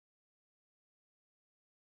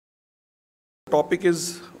topic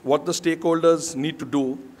is what the stakeholders need to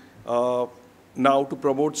do now to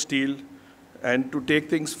promote steel and to take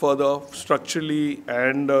things further structurally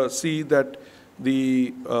and see that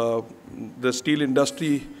the steel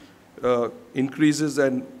industry increases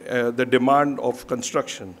and the demand of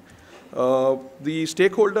construction. The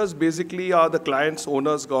stakeholders basically are the clients,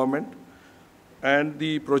 owners, government, and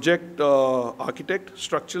the project architect,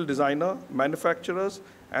 structural designer, manufacturers,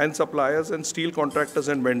 and suppliers, and steel contractors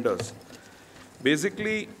and vendors.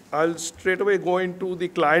 Basically, I'll straight away go into the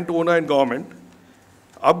client, owner, and government.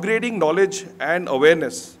 Upgrading knowledge and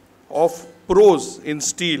awareness of pros in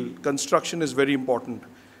steel construction is very important.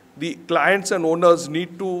 The clients and owners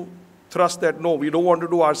need to thrust that, no, we don't want to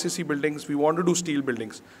do RCC buildings, we want to do steel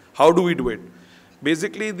buildings. How do we do it?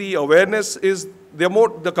 Basically, the awareness is,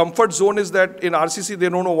 the comfort zone is that in RCC they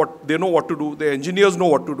know what to do, the engineers know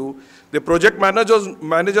what to do, the project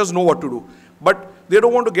managers know what to do, but they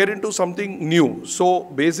don't want to get into something new. So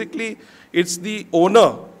basically, it's the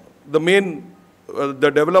owner, the main,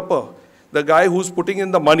 the developer, the guy who's putting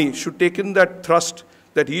in the money should take in that thrust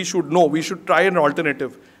that he should know, we should try an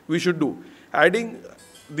alternative, we should do. Adding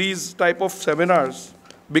these type of seminars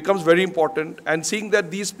becomes very important, and seeing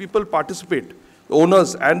that these people participate,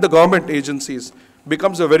 owners and the government agencies,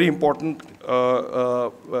 becomes a very important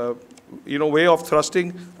way of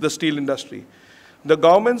thrusting the steel industry. The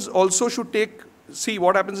governments also should see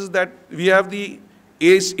what happens is that we have the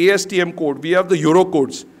ASTM code, we have the Euro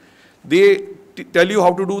codes. They tell you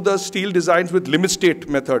how to do the steel designs with limit state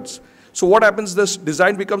methods. So what happens, this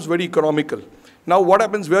design becomes very economical. Now what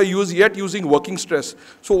happens, we are yet using working stress.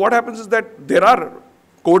 So what happens is that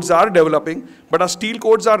codes are developing, but our steel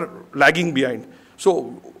codes are lagging behind.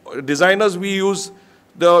 So designers, we use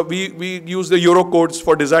the Euro codes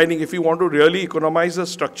for designing if we want to really economize the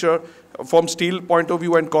structure from steel point of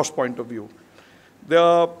view and cost point of view.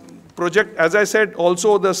 The project, as I said,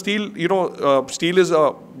 also the steel, steel is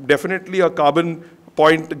definitely a carbon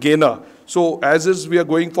point gainer. So as is, we are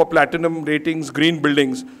going for platinum ratings, green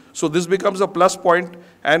buildings. So this becomes a plus point,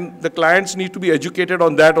 and the clients need to be educated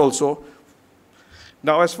on that also.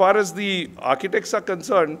 Now, as far as the architects are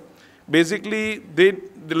concerned, basically,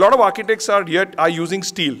 a lot of architects are using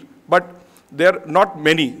steel, but they're not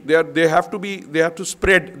many. They have to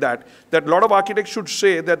spread that. That a lot of architects should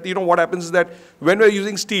say that, what happens is that when we're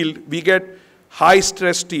using steel, we get high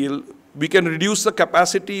stress steel. We can reduce the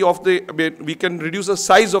capacity of we can reduce the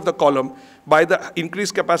size of the column by the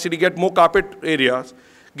increased capacity, get more carpet areas,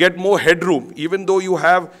 get more headroom. Even though you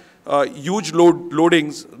have huge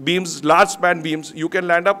loadings, beams, large span beams, you can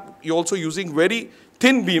land up you're also using very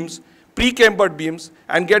thin beams, pre-cambered beams,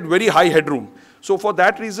 and get very high headroom. So for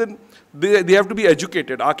that reason, they have to be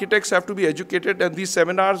educated. Architects have to be educated, and these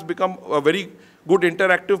seminars become a very good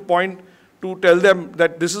interactive point to tell them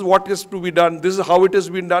that this is what is to be done, this is how it has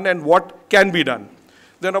been done, and what can be done.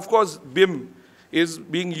 Then of course, BIM is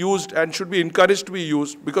being used and should be encouraged to be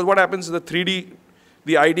used, because what happens is the 3D,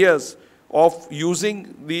 the ideas of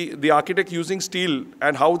using the architect using steel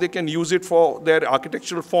and how they can use it for their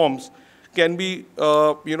architectural forms can be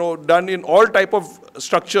done in all type of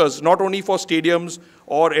structures, not only for stadiums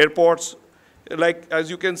or airports. Like as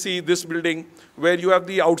you can see this building, where you have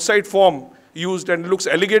the outside form used and it looks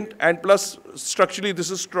elegant, and plus structurally this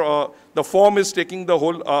is the form is taking the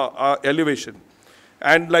whole elevation,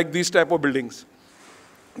 and like these type of buildings.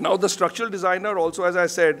 Now the structural designer also, as I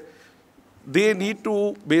said, they need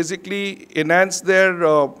to basically enhance their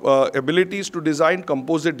abilities to design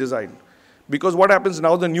composite design. Because what happens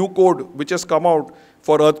now, the new code which has come out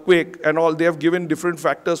for earthquake and all, they have given different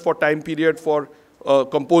factors for time period, for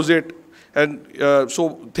composite, and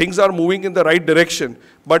so things are moving in the right direction.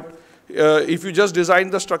 But if you just design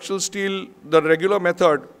the structural steel, the regular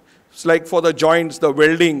method, it's like for the joints, the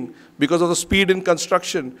welding, because of the speed in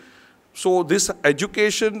construction. So this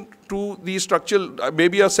education to the structural,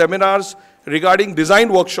 maybe seminars regarding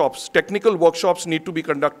design workshops, technical workshops need to be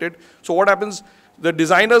conducted. So what happens, the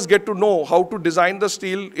designers get to know how to design the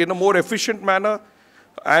steel in a more efficient manner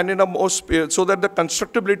and in a more, so that the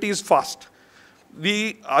constructability is fast.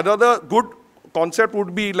 The another good concept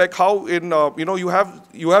would be like how in, you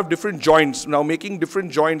have different joints. Now making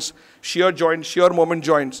different joints, shear moment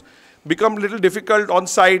joints, become a little difficult on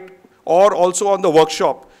site or also on the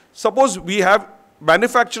workshop. Suppose we have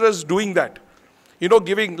manufacturers doing that,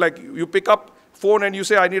 giving, like you pick up phone and you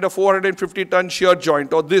say, I need a 450-ton shear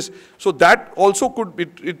joint or this. So that also could be,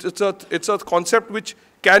 it's a concept which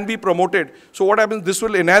can be promoted. So what happens, this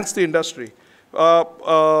will enhance the industry.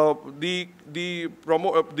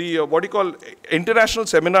 International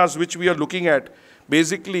seminars which we are looking at,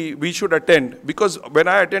 basically we should attend. Because when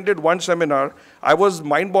I attended one seminar, I was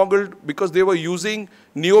mind-boggled because they were using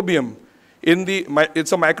niobium in the,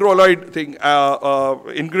 it's a microalloy thing,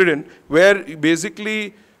 ingredient, where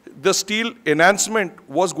basically the steel enhancement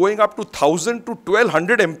was going up to 1,000 to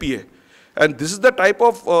 1,200 MPa. And this is the type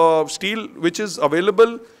of steel which is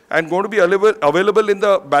available and going to be available in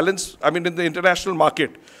the balance, I mean in the international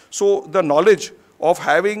market. So the knowledge of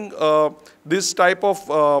having this type of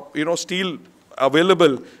steel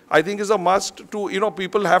available, I think is a must to,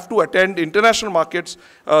 people have to attend international markets,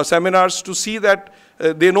 seminars to see that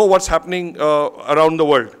they know what's happening around the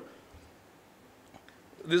world.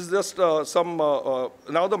 This is just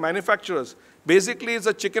now the manufacturers. Basically it's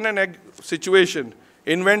a chicken and egg situation.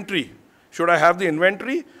 Inventory. Should I have the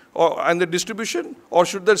inventory and the distribution, or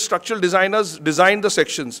should the structural designers design the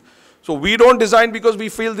sections? So we don't design because we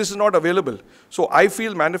feel this is not available. So I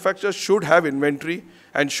feel manufacturers should have inventory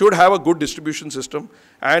and should have a good distribution system,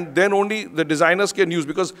 and then only the designers can use,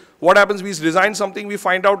 because what happens, we design something, we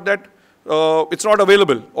find out that it's not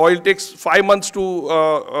available, or it takes 5 months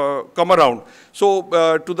to come around, so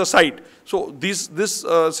to the site. So this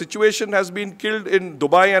situation has been killed in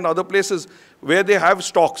Dubai and other places where they have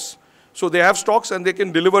stocks. So they have stocks and they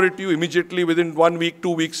can deliver it to you immediately within 1 week, 2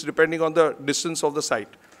 weeks, depending on the distance of the site.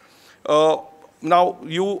 Now,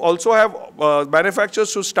 you also have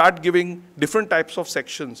manufacturers who start giving different types of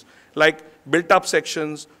sections, like built-up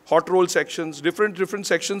sections, hot roll sections, different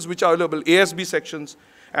sections which are available, ASB sections.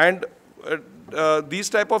 And these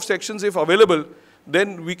type of sections, if available,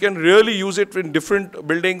 then we can really use it in different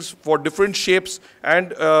buildings for different shapes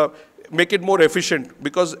and make it more efficient,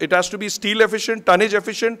 because it has to be steel efficient, tonnage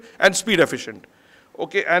efficient, and speed efficient.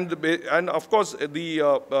 Okay, and of course, the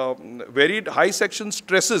varied high section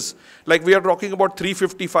stresses, like we are talking about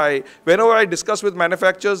 355. Whenever I discuss with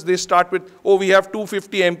manufacturers, they start with, oh, we have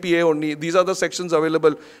 250 MPa only. These are the sections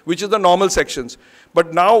available, which is the normal sections.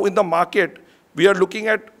 But now in the market, we are looking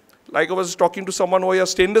at, like I was talking to someone over here,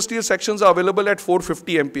 stainless steel sections are available at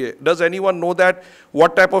 450 MPa. Does anyone know that?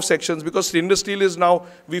 What type of sections? Because stainless steel is now,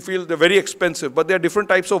 we feel they're very expensive, but there are different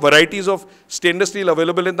types of varieties of stainless steel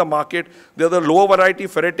available in the market. There are the lower variety,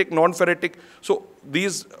 ferritic, non-ferritic. So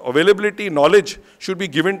these availability knowledge should be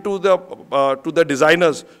given to the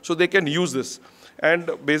designers so they can use this. And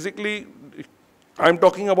basically, I'm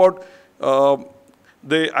talking about,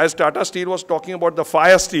 as Tata Steel was talking about the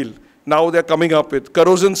fire steel, now they're coming up with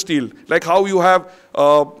corrosion steel, like how you have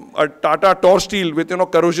a Tata Tor steel with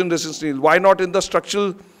corrosion resistant steel. Why not in the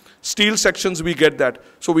structural steel sections we get that?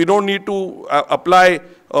 So we don't need to apply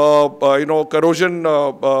corrosion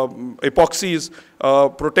epoxies,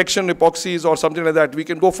 protection epoxies or something like that. We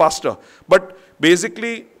can go faster. But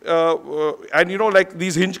basically, and like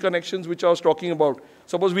these hinge connections which I was talking about,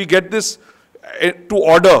 suppose we get this to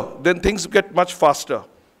order, then things get much faster.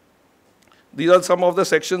 These are some of the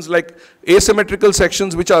sections, like asymmetrical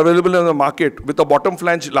sections which are available in the market with the bottom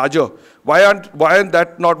flange larger. Why is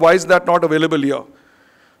that not available here?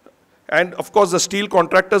 And of course, the steel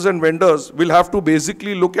contractors and vendors will have to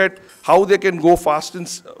basically look at how they can go fast in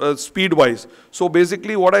speed-wise. So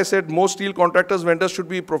basically, what I said, most steel contractors, vendors should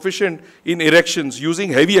be proficient in erections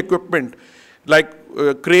using heavy equipment like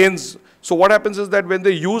cranes. So what happens is that when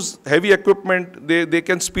they use heavy equipment, they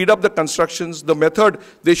can speed up the constructions. The method,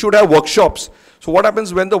 they should have workshops. So what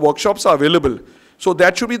happens when the workshops are available? So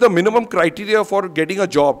that should be the minimum criteria for getting a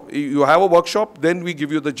job. You have a workshop, then we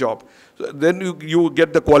give you the job. So then you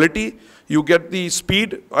get the quality, you get the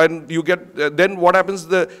speed, and you get, then what happens,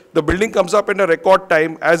 the building comes up in a record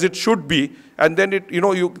time as it should be, and then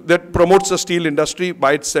that promotes the steel industry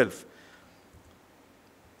by itself.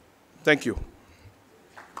 Thank you.